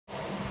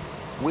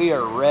we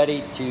are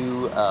ready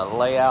to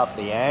lay out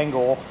the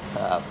angle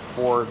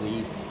for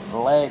the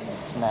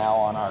legs now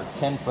on our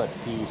 10-foot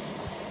piece.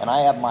 And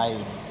I have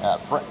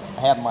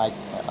my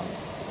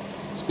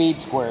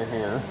speed square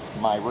here,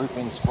 my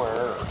roofing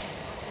square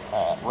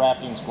or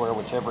rafting square,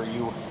 whichever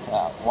you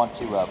want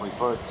to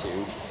refer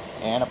to.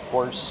 And of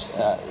course,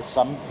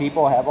 some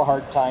people have a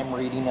hard time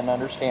reading and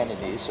understanding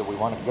these, so we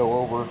want to go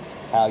over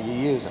how you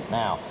use it.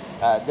 Now,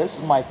 this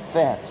is my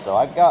fence. So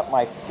I've got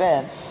my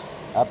fence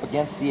up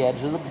against the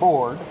edge of the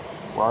board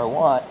where I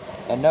want.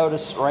 And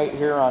notice right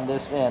here on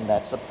this end,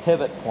 that's a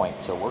pivot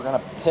point. So we're going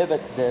to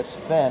pivot this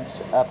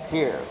fence up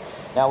here.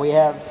 Now we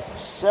have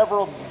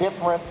several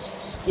different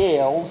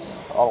scales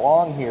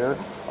along here.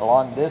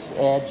 Along this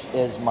edge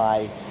is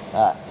my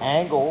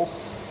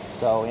angles,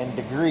 so in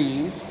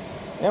degrees.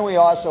 Then we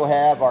also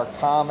have our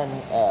common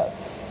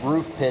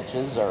roof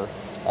pitches or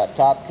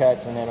top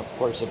cuts, and then of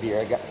course if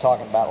you're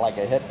talking about like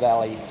a hip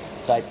valley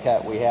type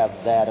cut, we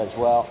have that as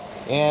well.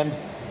 And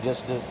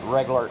just a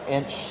regular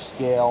inch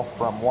scale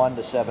from 1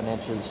 to 7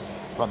 inches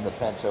from the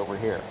fence over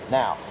here.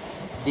 Now,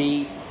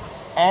 the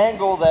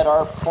angle that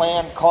our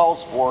plan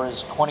calls for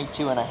is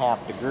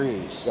 22.5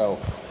 degrees. So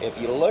if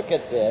you look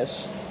at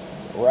this,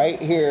 right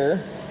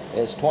here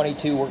is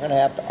 22. We're going to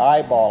have to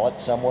eyeball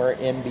it somewhere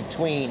in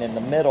between, in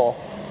the middle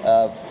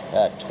of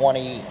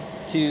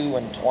 22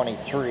 and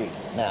 23.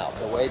 Now,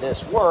 the way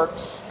this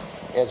works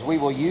is we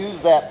will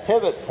use that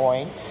pivot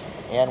point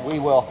and we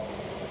will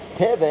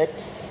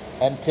pivot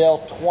until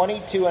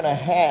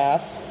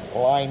 22.5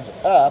 lines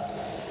up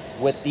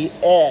with the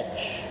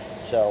edge.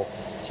 So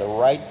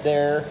right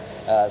there,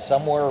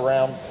 somewhere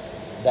around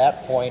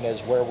that point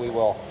is where we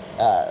will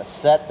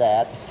set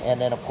that, and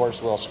then of course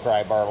we'll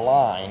scribe our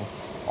line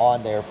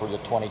on there for the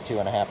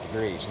 22.5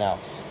 degrees. Now,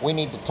 we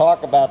need to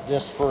talk about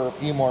this for a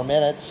few more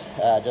minutes,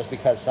 just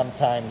because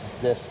sometimes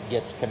this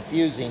gets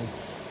confusing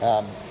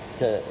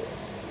to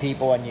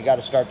people, and you got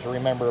to start to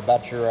remember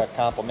about your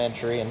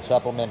complementary and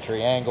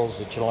supplementary angles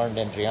that you learned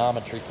in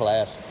geometry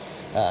class,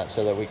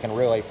 so that we can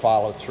really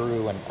follow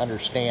through and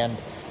understand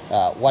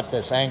what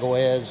this angle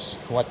is,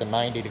 what the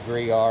 90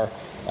 degree are.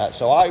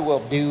 So I will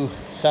do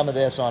some of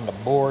this on the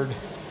board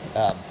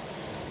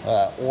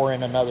or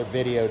in another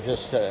video,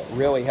 just to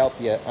really help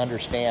you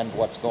understand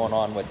what's going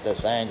on with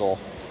this angle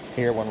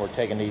here when we're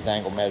taking these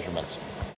angle measurements.